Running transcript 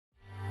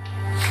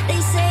They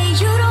say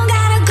you don't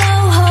gotta go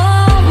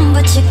home,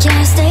 but you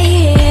can't stay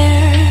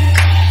here.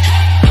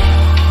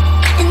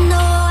 And no,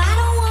 I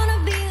don't wanna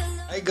be alone.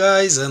 Hi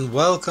guys, and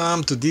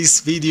welcome to this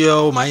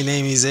video. My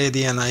name is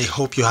Eddie and I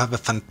hope you have a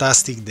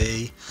fantastic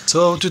day.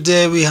 So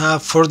today we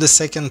have for the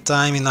second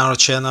time in our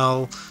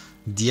channel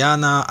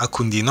Diana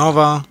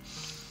Anкудинова,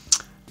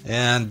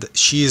 and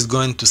she is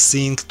going to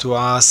sing to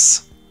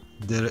us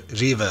the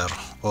river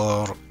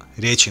or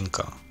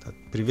Реченька.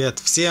 Привет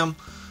всем!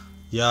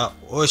 Я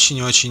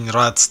очень-очень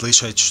рад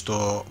слышать,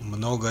 что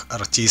много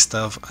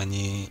артистов,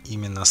 они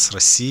именно с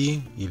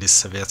России или с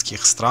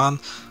советских стран.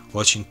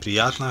 Очень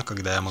приятно,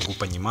 когда я могу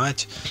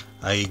понимать.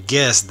 I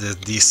guess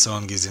that this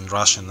song is in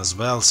Russian as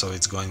well, so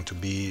it's going to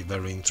be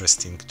very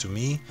interesting to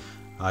me.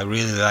 I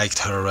really liked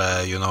her,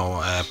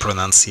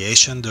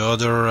 pronunciation the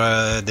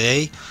other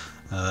day.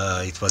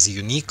 It was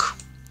unique.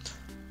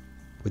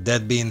 With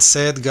that being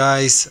said,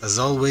 guys, as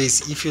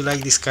always, if you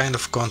like this kind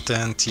of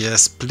content,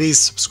 yes, please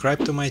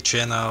subscribe to my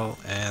channel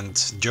and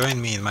join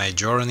me in my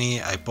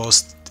journey. I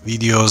post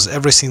videos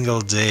every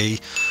single day.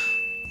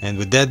 And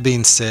with that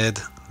being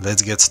said,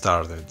 let's get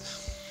started.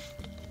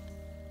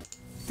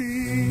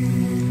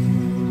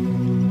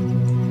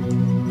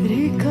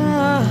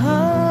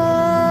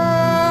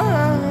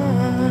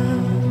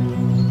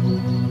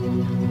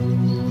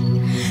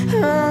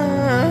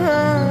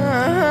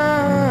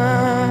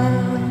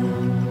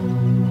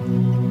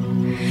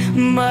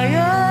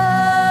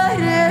 Моя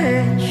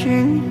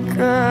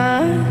реченька,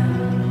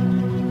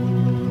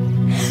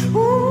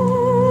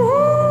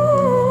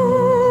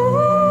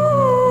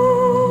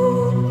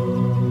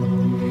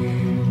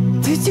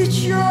 ты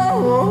течешь,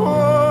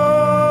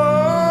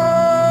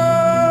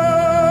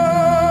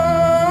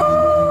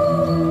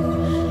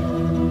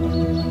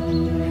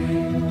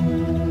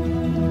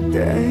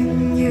 да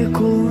не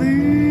колыбнешься.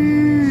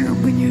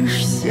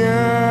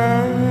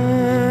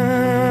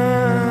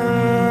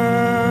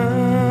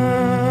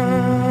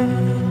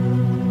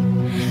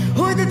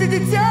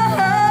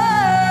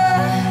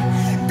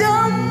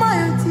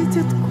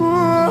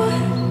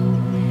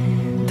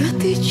 Да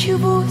ты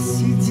чего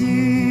сидишь?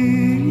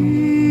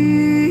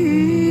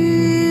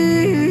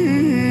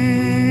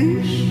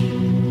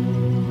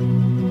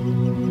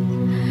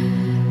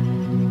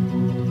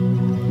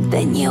 Да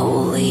не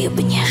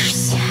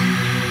улыбнешься.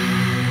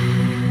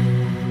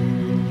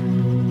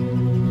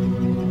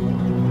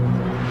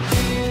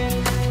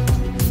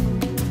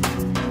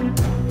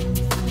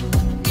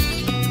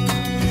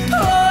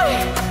 Ой,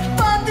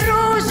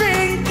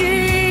 подруженьки.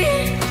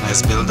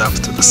 Nice build up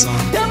to the song.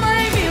 Да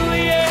мои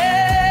милые.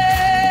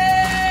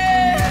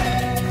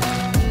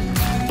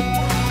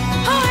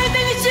 Ой, да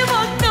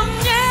ничего-то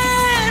мне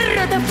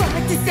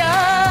радоваться.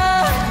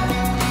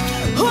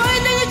 Ой,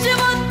 да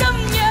ничего-то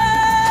мне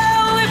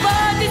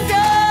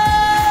улыбаться.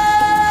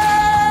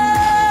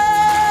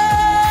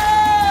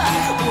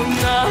 У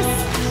нас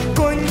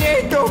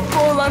коней-то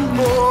полон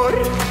двор.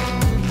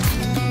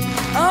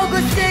 А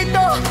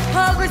гостей-то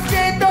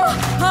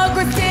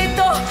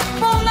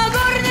полна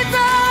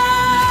горница.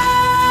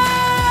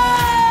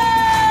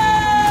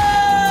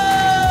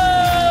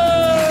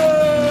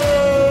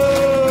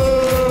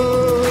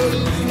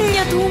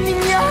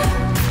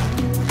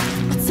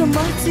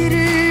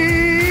 Матери,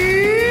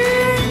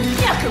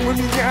 некому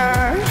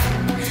меня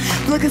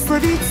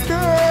благословить-то.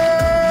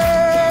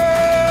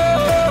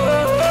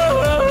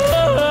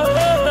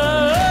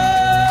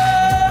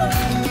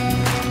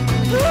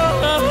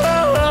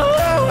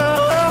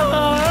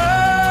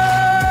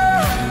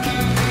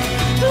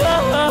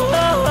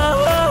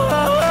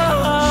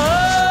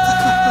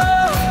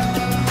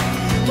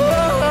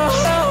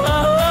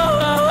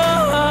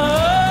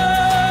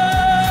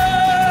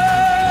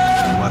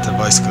 What a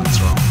voice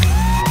control.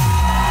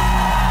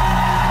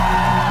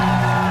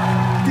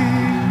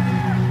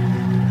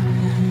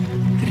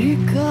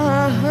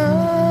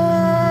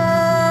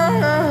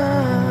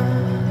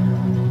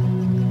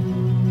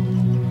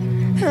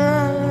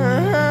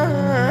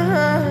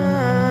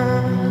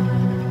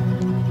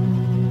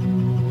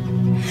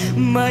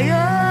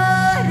 Моя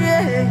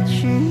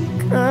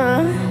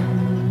реченька,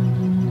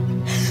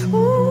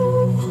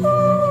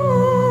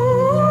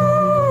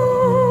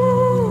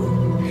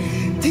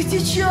 ты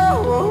течешь,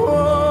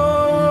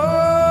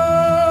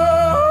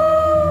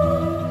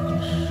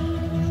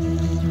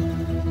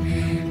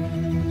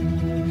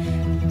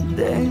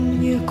 да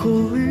не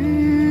колыбнешься.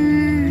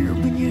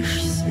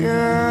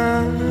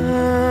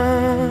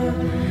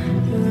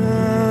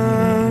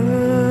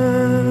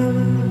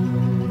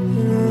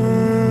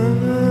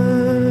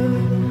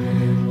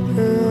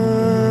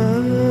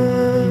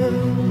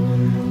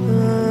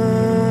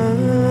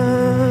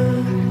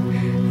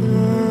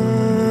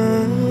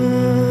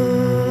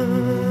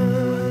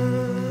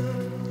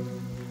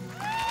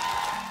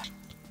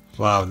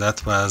 Wow,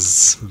 that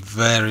was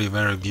very,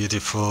 very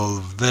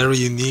beautiful, very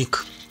unique.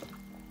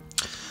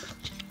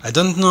 I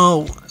don't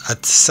know,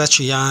 at such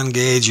a young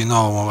age,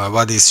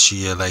 what is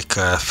she, like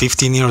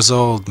 15 years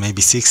old,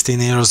 maybe 16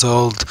 years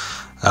old.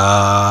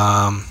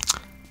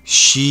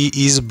 she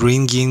is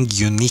bringing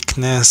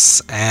uniqueness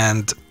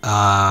and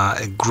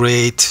a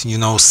great, you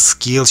know,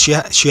 skill. She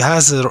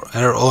has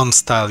her own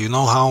style. You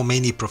know how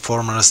many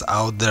performers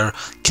out there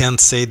can't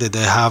say that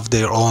they have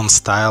their own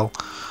style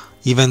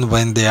even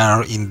when they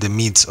are in the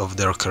midst of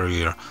their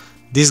career.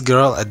 This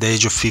girl at the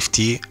age of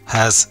 50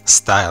 has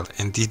style,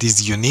 and it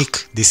is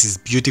unique, this is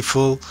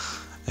beautiful,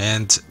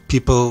 and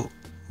people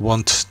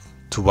want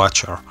to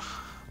watch her.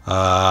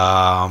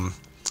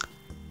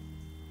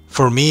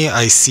 For me,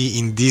 I see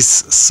in this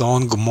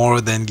song more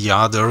than the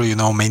other, you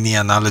know, many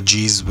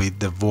analogies with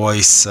the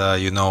voice,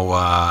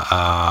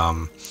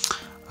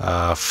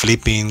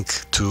 flipping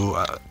to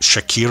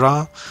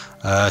Shakira.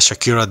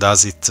 Shakira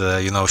does it,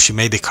 you know, she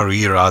made a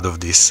career out of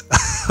this.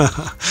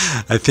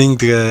 I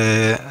think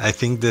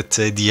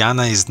that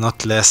Diana is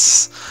not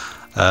less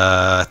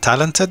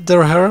talented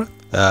than her.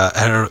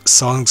 Her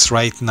songs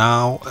right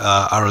now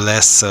are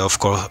less, of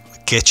course,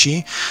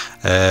 catchy.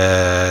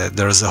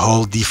 There's a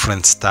whole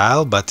different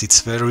style, but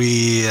it's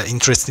very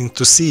interesting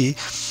to see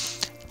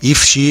if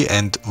she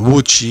and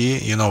would she,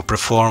 you know,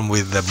 perform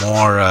with the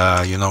more,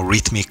 you know,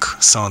 rhythmic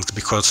songs,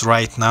 because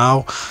right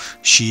now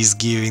she's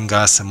giving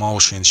us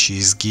emotion,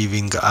 she's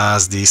giving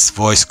us this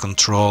voice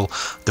control,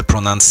 the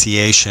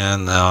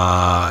pronunciation,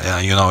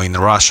 you know, in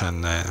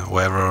Russian.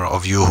 Whoever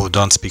of you who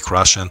don't speak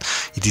Russian,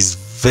 it is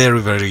very,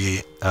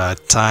 very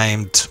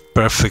timed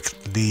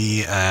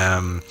perfectly,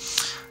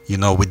 you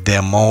know, with the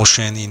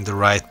emotion in the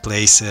right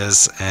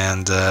places,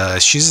 and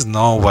she's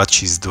know what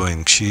she's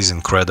doing. She's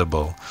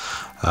incredible.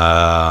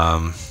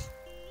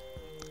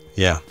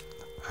 Yeah,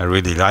 I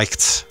really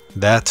liked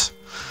that.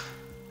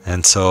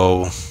 And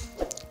so,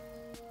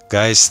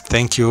 guys,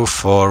 thank you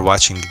for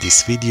watching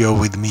this video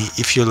with me.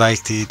 If you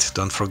liked it,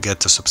 don't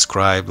forget to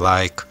subscribe,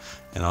 like,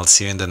 and I'll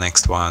see you in the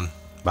next one.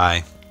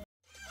 Bye.